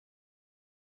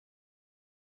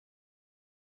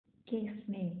Case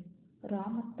name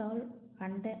Ramathal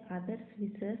and others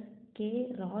vs. K.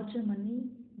 Rajamani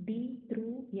D.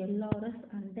 through LRS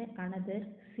and another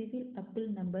civil appeal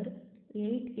number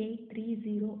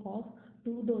 8830 of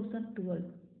 2012.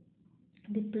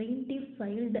 The plaintiff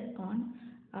filed an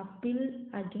appeal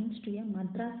against a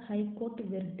Madras High Court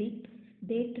verdict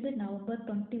dated November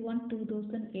 21,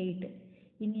 2008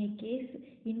 in a case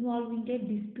involving a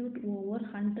dispute over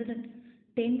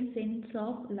 110 cents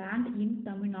of land in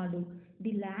Tamil Nadu.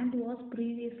 The land was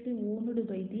previously owned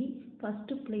by the first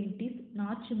plaintiff,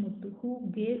 Nachimuthu, who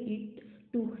gave it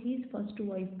to his first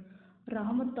wife,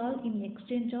 Ramathal, in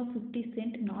exchange of 50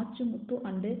 cents. Nachimuthu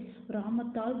and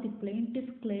Ramathal, the plaintiff,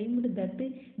 claimed that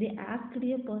they asked a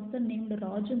person named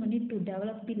Rajamani to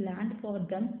develop the land for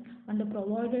them and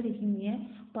provided him a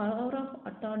power of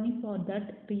attorney for that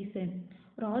reason.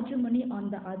 Rajamani, on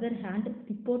the other hand,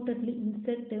 reportedly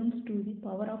inserted terms to the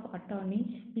power of attorney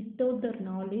without their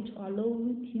knowledge,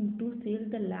 allowing him to sell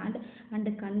the land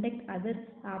and conduct other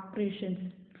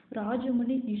operations.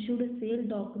 Rajamani issued sale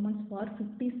documents for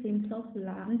 50 cents of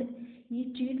land,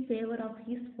 each in favor of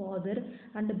his father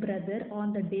and brother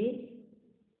on the day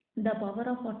the power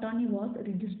of attorney was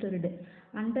registered.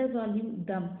 Undervaluing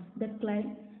them, the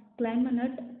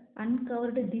claimant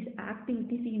uncovered these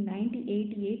activities in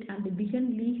 1988 and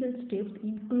began legal steps,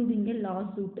 including a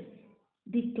lawsuit.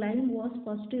 The claim was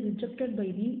first rejected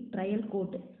by the trial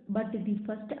court, but the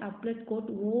first appellate court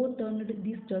overturned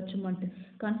this judgment,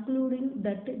 concluding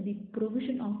that the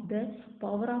provision of the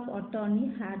power of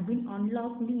attorney had been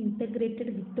unlawfully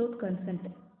integrated without consent.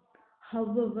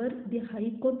 However, the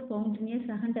High Court found in a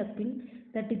second appeal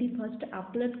that the first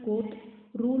appellate court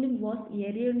ruling was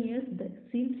erroneous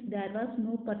since there was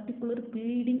no particular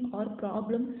pleading or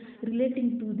problem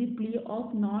relating to the plea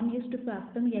of non-est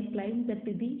factum, a claim that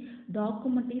the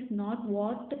document is not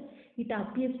what it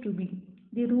appears to be.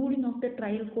 The ruling of the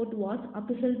trial court was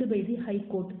upheld by the High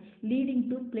Court, leading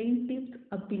to plaintiff's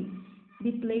appeal.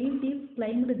 The plaintiff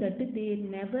claimed that they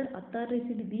never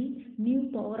authorized the new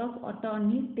power of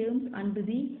attorney terms and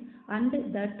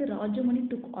that Rajamani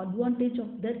took advantage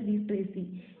of their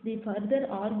literacy. They further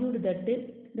argued that the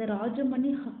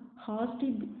Rajamani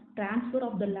hasty transfer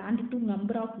of the land to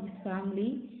member of his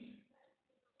family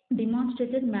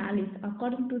demonstrated malice.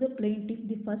 According to the plaintiff,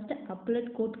 the first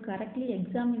appellate court correctly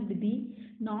examined the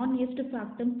non-est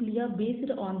factum plea based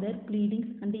on their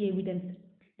pleadings and evidence.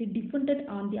 The defendant,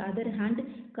 on the other hand,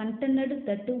 contended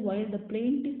that while the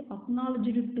plaintiff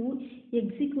acknowledged to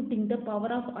executing the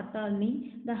power of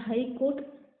attorney, the High Court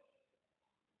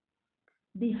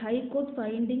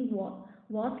finding was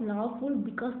lawful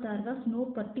because there was no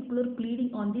particular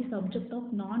pleading on the subject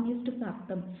of non-est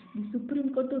factum. The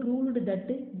Supreme Court ruled that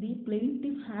the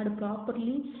plaintiff had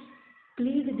properly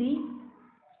pleaded the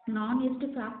non-est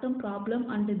factum problem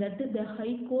and that the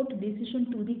High Court decision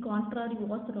to the contrary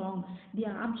was wrong. The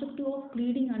objective of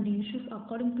pleading and issues,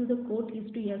 according to the court,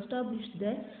 is to establish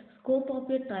the scope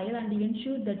of a trial and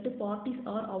ensure that the parties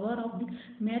are aware of the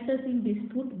matters in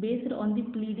dispute based on the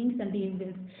pleadings and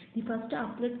evidence. The first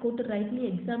appellate court rightly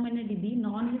examined the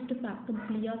non-est factum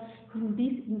plea in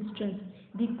this instance.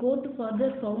 The court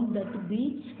further found that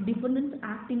the defendants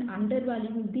act in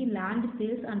undervaluing the land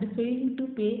sales and failing to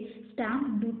pay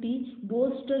stamp duty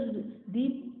bolstered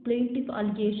the plaintiff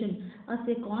allegation. As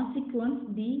a consequence,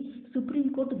 the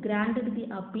Supreme Court granted the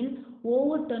appeal,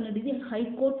 overturned the High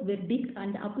Court verdict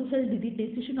and upheld the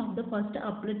decision of the first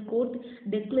appellate court,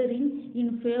 declaring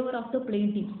in favor of the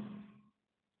plaintiffs.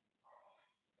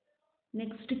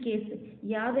 Next case,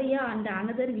 Yadaya and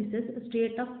another vs.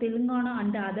 State of Telangana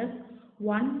and others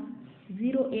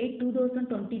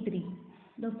 108/2023.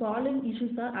 The following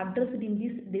issues are addressed in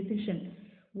this decision.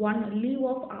 1. Leave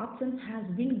of absence has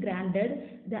been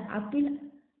granted. The appeal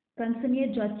concerns a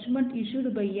judgment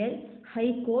issued by a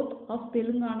High Court of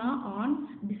Telangana on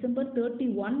December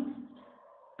 31,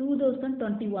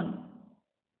 2021.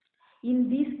 In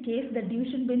this case, the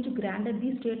division bench granted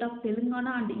the state of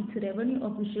Telangana and its revenue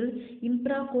official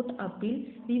intra-court appeal,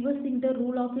 reversing the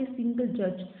rule of a single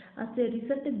judge. As a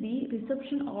result, the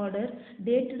reception order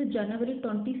dated January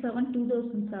 27,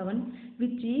 2007,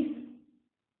 which is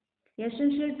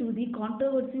essential to the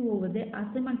controversy over the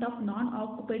assignment of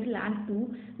non-occupied land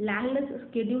to landless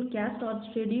scheduled caste or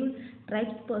scheduled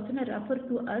tribes person referred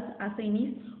to as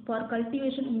assignees for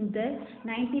cultivation in the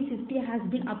 1950 has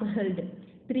been upheld.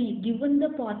 3. Given the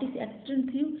parties'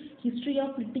 extensive history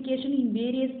of litigation in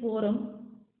various forums,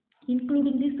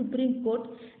 including the Supreme Court,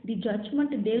 the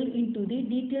judgment delved into the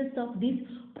details of this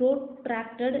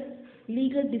protracted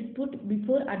legal dispute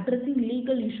before addressing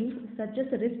legal issues such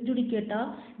as res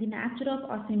judicata, the nature of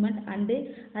assignment, and the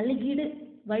alleged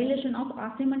violation of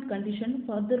assignment condition.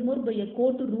 Furthermore, by a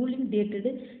court ruling dated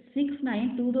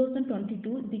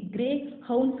 6/9/2022, the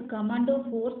Greyhounds Commando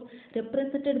Force,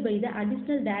 represented by the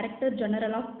Additional Director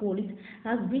General of Police,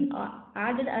 has been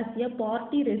added as a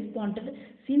party respondent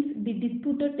since the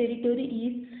disputed territory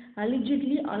is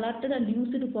allegedly allotted and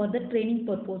used for the training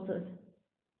purposes.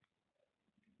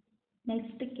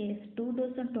 Next case,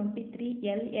 2023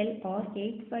 LLR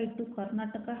 852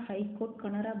 Karnataka High Court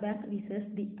Canara Bank versus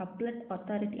the Appellate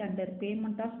Authority under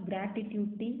Payment of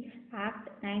Gratuity Act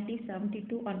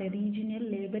 1972 and Regional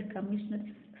Labour Commissioner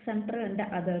Central and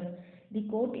others. The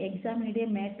court examined a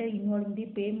matter involving the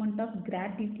payment of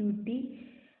Gratuity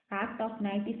Act of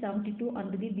 1972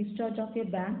 and the discharge of a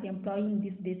bank employee. In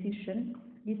this decision,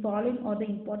 the following are the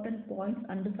important points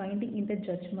and finding in the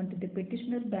judgment. The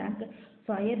petitioner bank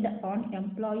fired on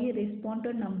employee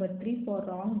respondent number 3 for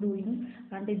wrongdoing,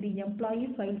 and the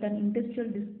employee filed an industrial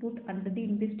dispute under the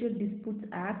Industrial Disputes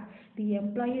Act. The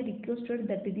employee requested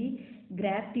that the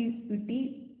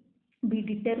gratuity be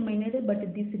determined, but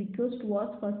this request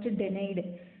was first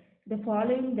denied. The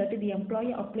following that the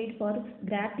employee applied for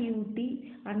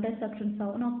gratuity under Section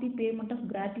 7 of the Payment of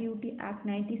Gratuity Act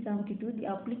 1972. The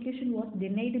application was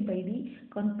denied by the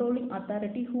controlling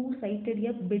authority, who cited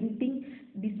a pending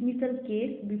dismissal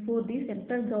case before the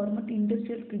Central Government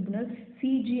Industrial Tribunal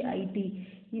 (CGIT).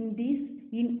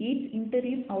 In its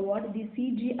interim award, the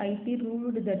CGIT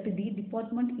ruled that the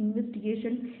department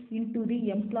investigation into the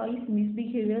employee's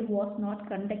misbehavior was not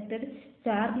conducted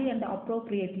fairly and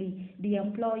appropriately. The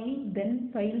employee then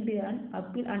filed an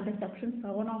appeal under Section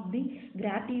 7 of the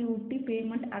Gratuity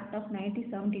Payment Act of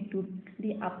 1972.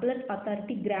 The appellate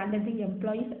authority granted the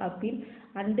employee's appeal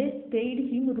and paid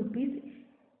him rupees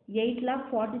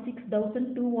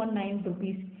 8,46,219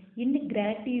 rupees in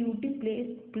gratuity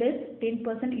plus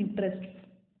 10% interest.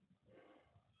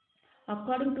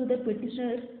 According to the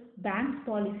petitioner's bank's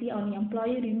policy on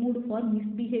employee removed for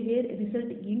misbehavior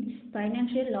result in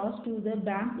financial loss to the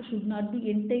bank should not be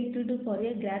entitled for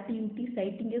a gratuity,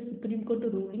 citing a Supreme Court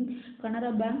ruling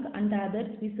Canara Bank and others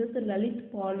versus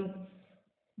Lalit Poly.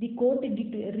 The court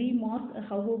did remark,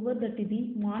 however, that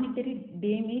the monetary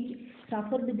damage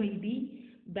suffered by the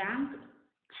bank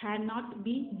had not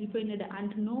been defined,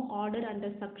 and no order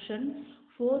under Section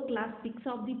 4 Class 6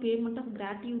 of the Payment of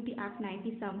Gratuity Act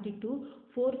 1972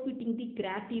 forfeiting the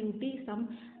gratuity sum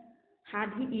had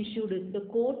been issued. The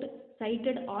court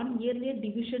cited on earlier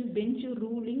division bench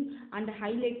ruling and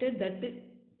highlighted that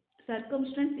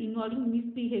circumstances involving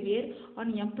misbehavior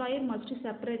on employer must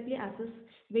separately assess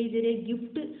whether a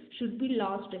gift should be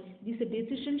lost. This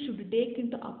decision should take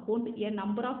into account a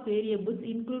number of variables,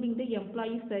 including the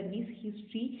employee's service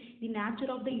history, the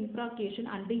nature of the infraction,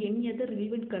 and any other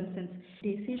relevant concerns.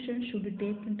 Decision should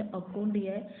take into account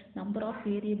a number of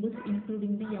variables,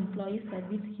 including the employee's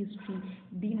service history,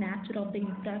 the nature of the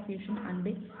infraction, and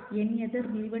any other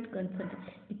relevant concerns.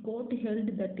 The court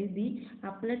held that the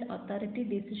appellate authority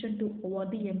decision to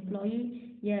award the employee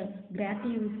a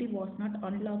gratuity was not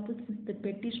unlawful, since the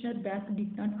petitioner bank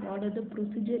did not follow the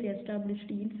procedure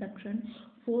established in Section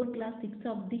 4 Class 6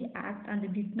 of the Act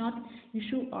and did not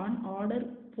issue an order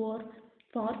for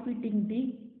forfeiting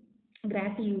the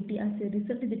gratuity. As a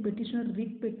result, the petitioner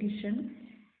writ petition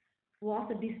was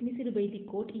dismissed by the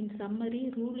court. In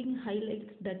summary, ruling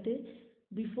highlights that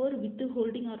before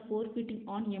withholding or forfeiting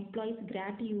on employee's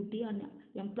gratuity, an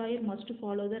employer must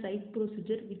follow the right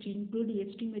procedure, which include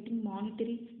estimating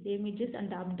monetary damages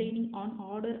and obtaining an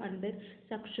order under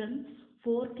Section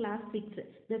 4 Class 6.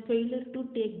 The failure to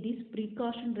take this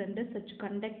precaution renders such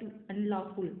conduct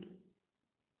unlawful.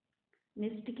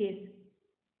 Next case,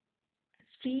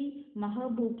 Sri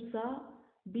Mahabubsa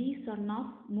B. son of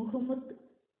Muhammad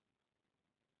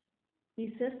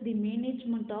versus the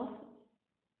management of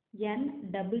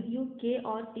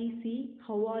NWKRTC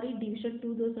Howari Division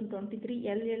 2023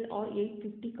 LLR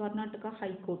 850 Karnataka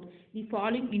High Court. The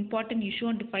following important issue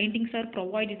and findings are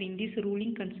provided in this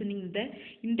ruling concerning the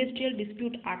Industrial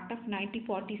Dispute Act of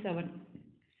 1947.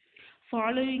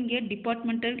 Following a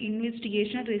departmental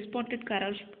investigation, Respondent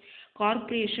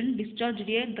Corporation discharged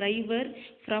a driver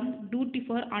from duty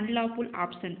for unlawful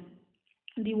absence.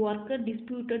 The worker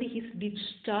disputed his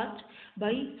discharge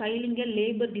by filing a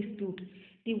labor dispute.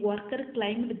 The worker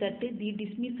claimed that the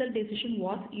dismissal decision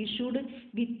was issued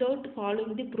without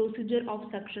following the procedure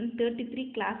of Section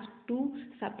 33 Class 2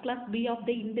 Subclass B of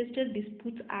the Industrial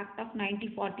Disputes Act of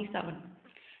 1947.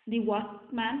 The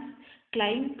workman's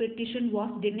claim petition was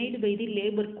denied by the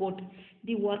Labour Court.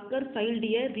 The worker filed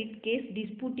a writ case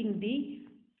disputing the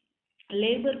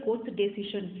Labour Court's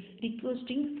decision,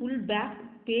 requesting full back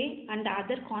pay and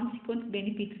other consequent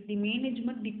benefits. The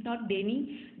management did not deny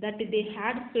that they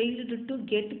had failed to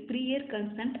get prior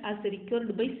consent as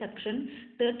required by Section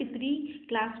 33,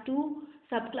 Class 2,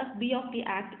 Subclass B of the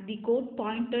Act. The court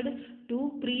pointed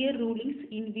to prior rulings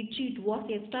in which it was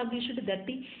established that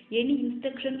any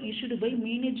instruction issued by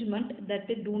management that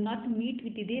do not meet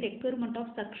with the requirement of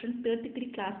Section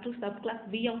 33, Class 2, Subclass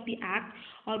B of the Act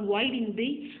are void in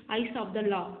the eyes of the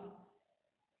law.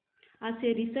 As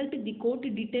a result, the court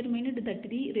determined that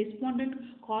the respondent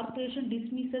corporation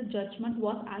dismissal judgment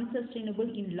was unsustainable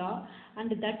in law and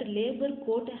that Labour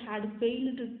Court had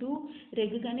failed to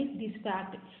recognize this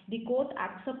fact. The court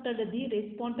accepted the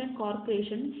respondent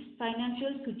corporation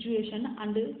financial situation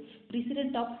and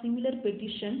precedent of similar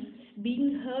petitions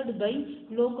being heard by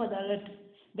Lok Adalat,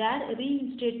 where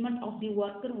reinstatement of the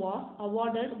worker was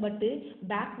awarded but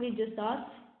back wages are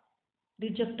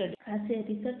rejected. As a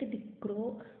result,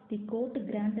 the court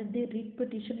granted the writ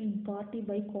petition in party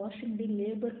by quashing the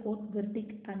Labour Court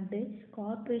verdict and the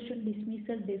corporation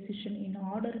dismissal decision in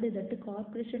order that the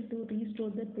corporation to restore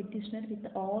the petitioner with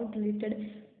all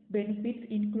related benefits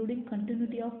including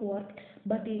continuity of work,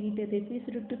 but it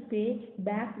refused to pay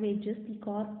back wages. The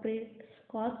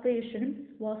corporation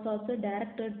was also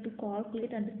directed to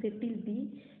calculate and settle the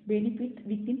benefits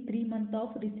within 3 months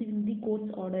of receiving the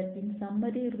court's order. In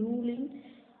summary, ruling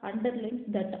underlines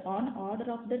that on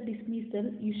order of the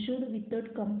dismissal issued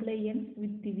without compliance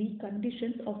with the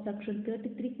conditions of Section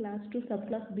 33, Class 2,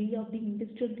 Subclass B of the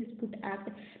Industrial Dispute Act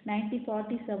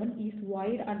 1947 is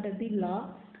void under the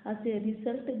law. As a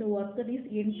result, the worker is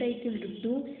entitled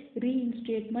to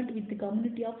reinstatement with the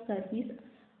community of service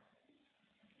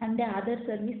and the other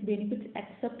service benefits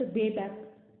except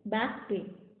back pay.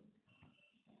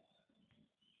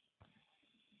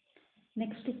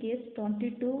 Next case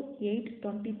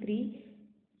 22/8/23,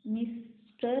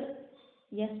 Mr.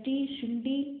 S.T.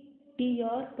 Shinde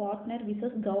T.R. Partner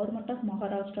versus Government of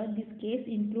Maharashtra. This case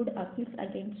includes appeals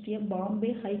against a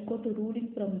Bombay High Court ruling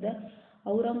from the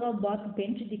Aurangabad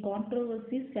bench. The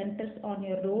controversy centers on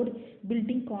a road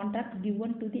building contract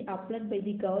given to the applicant by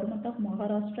the Government of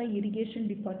Maharashtra Irrigation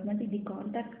Department. The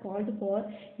contract called for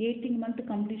 18-month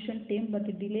completion time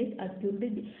but delays occurred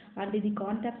and the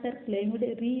contractor claimed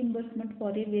reimbursement for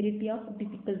a variety of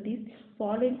difficulties.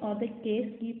 Following are the case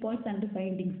key points and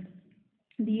findings.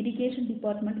 The irrigation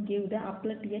department gave the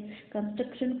applicant a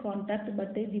construction contract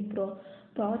but the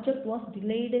project was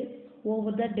delayed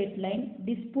over the deadline.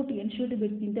 Dispute ensued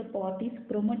between the parties,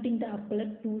 promoting the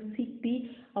appellant to seek the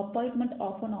appointment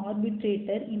of an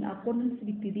arbitrator in accordance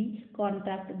with the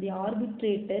contract. The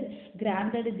arbitrator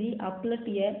granted the appellant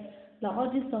a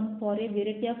large sum for a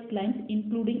variety of claims,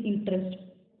 including interest.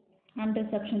 Under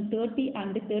Section 30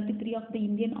 and 33 of the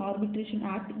Indian Arbitration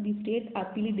Act, the state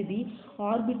appealed the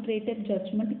arbitrator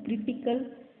judgment critical,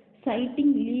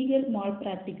 citing legal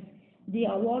malpractice. The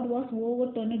award was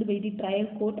overturned by the trial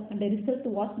court and the result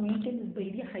was maintained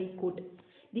by the High Court.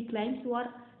 The claims were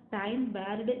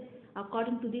time-barred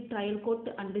according to the trial court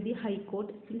and the High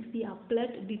Court, since the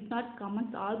appellant did not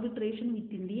commence arbitration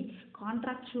within the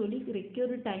contractually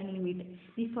required time limit.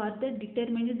 The further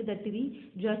determined that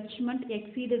the judgment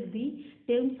exceeded the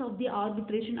terms of the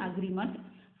arbitration agreement.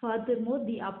 Furthermore,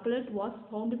 the appellant was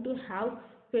found to have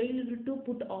failed to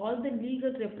put all the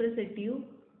legal representative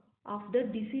of the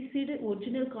deceased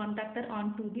original contractor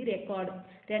onto the record,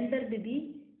 rendered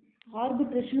the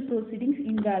arbitration proceedings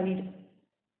invalid.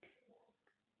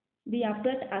 The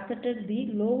appellant asserted the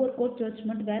lower court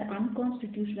judgment were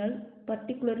unconstitutional,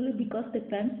 particularly because the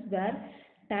claims were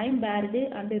time-barred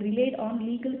and relied on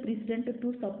legal precedent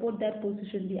to support their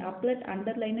position. The appellant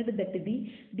underlined that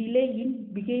the delay in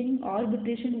beginning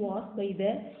arbitration was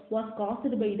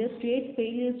caused by the state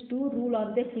failures to rule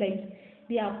on the claims.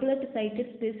 The appellant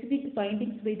cited specific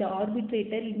findings by the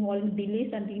arbitrator involving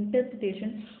delays and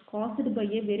interpretation caused by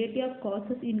a variety of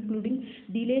causes, including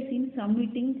delays in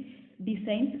submitting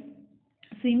designs,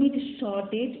 cement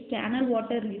shortage, canal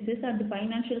water leases, and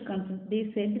financial concerns.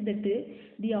 They said that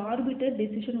the arbiter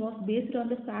decision was based on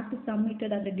the facts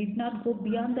submitted and did not go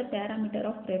beyond the parameter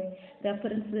of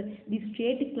reference. The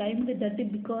state claimed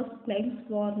that because claims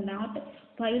were not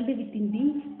filed within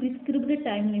the prescribed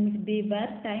time limit, they were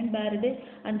time-barred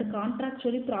and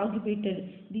contractually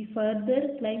prohibited. The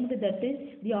further claimed that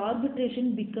the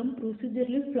arbitration became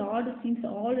procedurally flawed since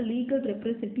all legal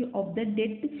representatives of the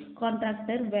debt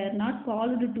contractor were not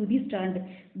called to the stand.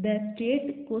 The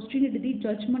state questioned the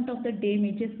judgment of the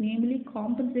damages, namely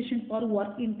compensation for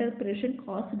work interruption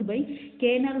caused by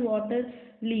canal water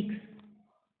leaks.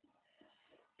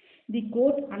 The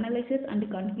court analysis and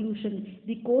conclusion.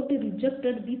 The court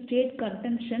rejected the state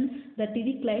contention that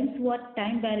the claims were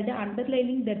time barred,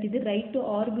 underlining that the right to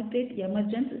arbitrate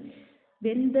emergence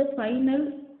when the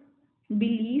final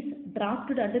bill is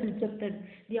drafted and rejected.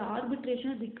 The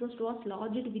arbitration request was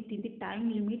lodged within the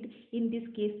time limit. In this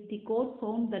case, the court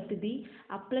found that the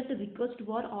appellate request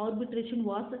for arbitration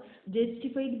was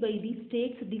justified by the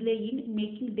state's delay in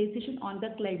making decision on the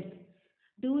claims.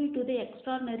 Due to the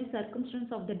extraordinary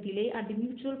circumstance of the delay and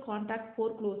mutual contract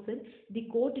foreclosure, the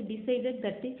court decided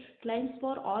that the claims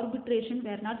for arbitration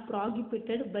were not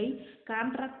prohibited by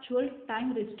contractual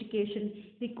time restriction.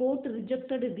 The court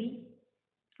rejected the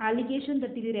allegation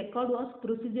that the record was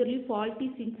procedurally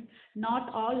faulty since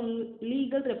not all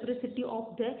legal representatives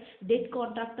of the debt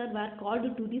contractor were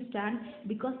called to the stand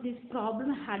because this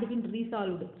problem had been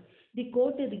resolved. The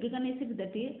court recognized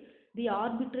that the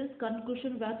arbitrator's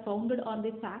conclusion were founded on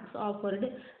the facts offered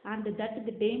and that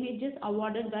the damages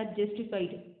awarded were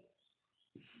justified.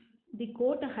 The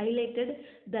court highlighted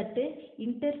that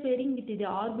interfering with the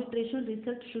arbitration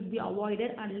result should be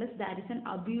avoided unless there is an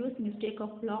obvious mistake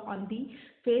of law on the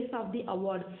face of the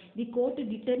award. The court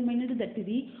determined that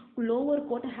the lower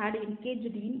court had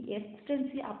engaged in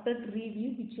extensive appellate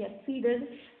review which exceeded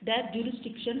their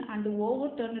jurisdiction and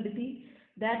overturned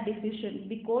their decision.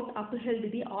 The court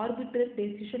upheld the arbitrator's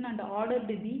decision and ordered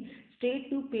the state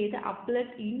to pay the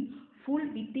appellate in full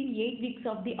within 8 weeks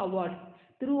of the award.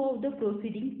 Throughout the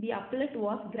proceedings, the appellate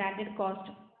was granted cost.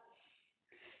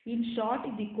 In short,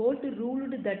 the court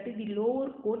ruled that the lower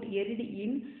court erred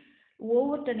in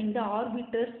overturning the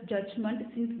arbitrator's judgment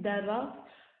since there was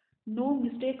no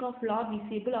mistake of law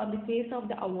visible on the face of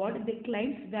the award. The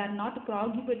claims were not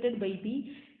prohibited by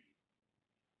the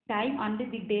time and the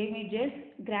damages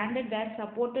granted were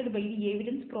supported by the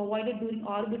evidence provided during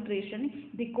arbitration.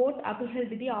 The court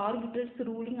upheld the arbitrator's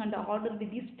ruling and ordered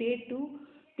the state to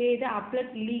pay the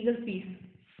appellate legal fees.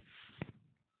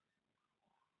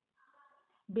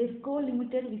 BESCO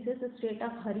Limited versus the State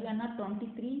of Haryana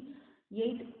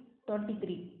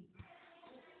 23/8/23.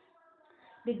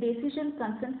 The decision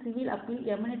concerns civil appeal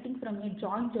emanating from a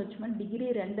joint judgment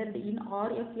degree rendered in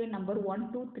RFA number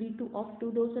 1232 of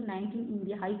 2019 in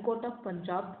the High Court of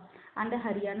Punjab and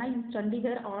Haryana in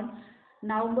Chandigarh on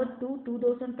November 2,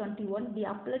 2021. The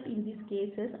appellate in these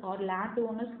cases are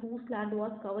landowners whose land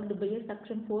was covered by a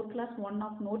Section 4 Class 1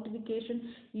 of notification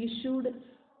issued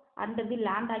under the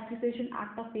Land Acquisition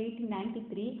Act of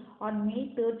 1893. On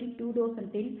May 13,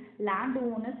 2010,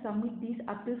 landowners submit these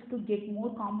appeals to get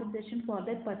more compensation for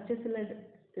their purchased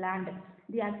land.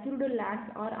 The accused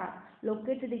lands are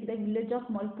located in the village of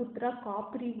Malputra,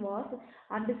 Kapriwas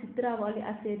and Sitravali.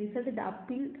 As a result,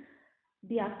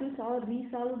 the appeals are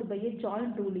resolved by a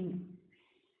joint ruling.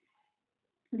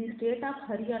 The state of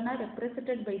Haryana,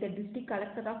 represented by the district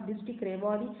collector of district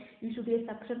Rewari, issued a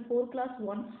Section 4 Class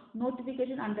 1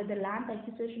 notification under the Land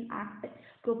Acquisition Act,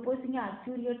 proposing to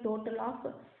acquire a total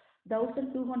of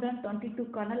 1,222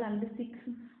 canal and 6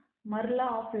 marla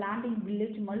of land in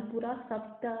village Malpura,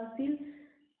 Sub-Tahsil,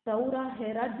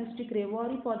 Taurahera, district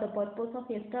Rewari for the purpose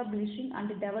of establishing and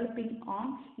developing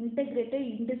an integrated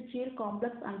industrial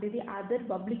complex under the other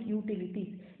public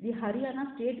utilities. The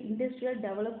Haryana State Industrial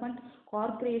Development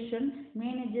Corporation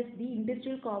manages the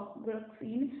industrial complex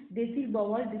in Tehsil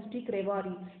Bawal district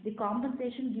Rewari. The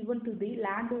compensation given to the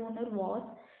landowner was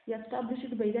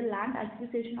established by the Land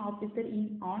Acquisition Officer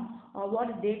in an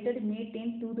award dated May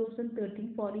 10,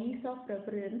 2013. For ease of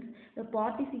reference, the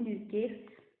parties in this case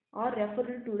are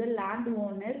referred to the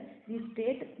landowner, the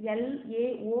state,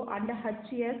 LAO and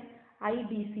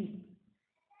HSIDC.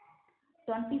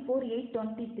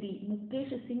 24/8/23.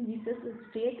 Mukesh Singh versus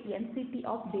State NCT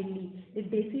of Delhi. The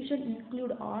decision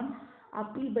included on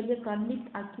appeal by a convict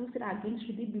accused against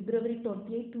the February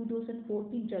 28,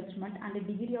 2014 judgment and a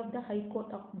degree of the High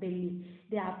Court of Delhi.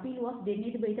 The appeal was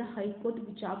denied by the High Court,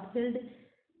 which upheld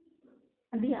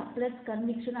the appellate's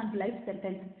conviction and life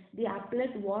sentence. The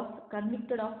appellate was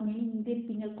convicted of many Indian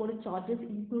Penal Code charges,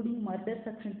 including murder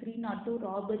Section 302,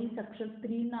 robbery Sections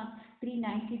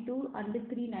 392 and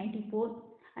 394,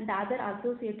 and other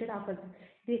associated offences.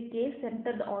 The case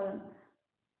centered on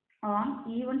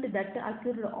event that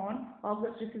occurred on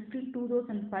August 15,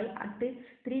 2005 at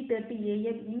 3:30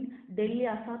 a.m. in Delhi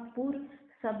Asadpur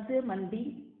Sabze Mandi.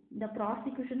 The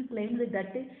prosecution claimed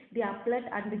that the appellate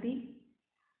and the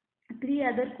 3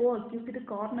 other co-accused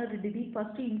cornered the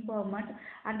first informant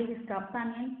and his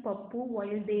companion Pappu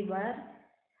while they were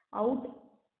out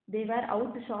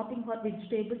shopping for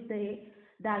vegetables. The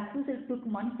accused took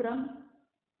money from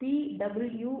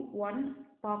PW1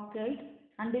 pocket,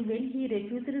 and when he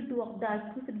refused to, the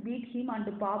accused beat him and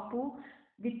Pappu.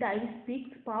 with ice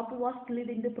picks. Papu was killed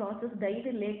in the process, died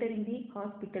later in the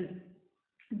hospital.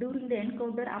 During the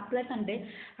encounter, Applet and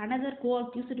another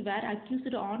co-accused were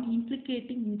accused on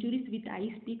inflicting injuries with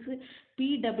ice picks.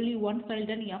 PW1 filed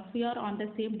an FIR on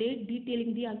the same day,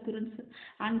 detailing the occurrence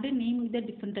and naming the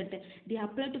defendant. The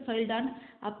Applet filed an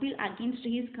appeal against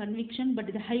his conviction, but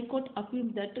the High Court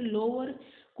affirmed that lower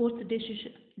court's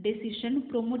decision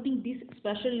promoting this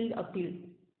special appeal.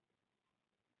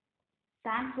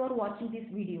 Thanks for watching this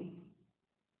video.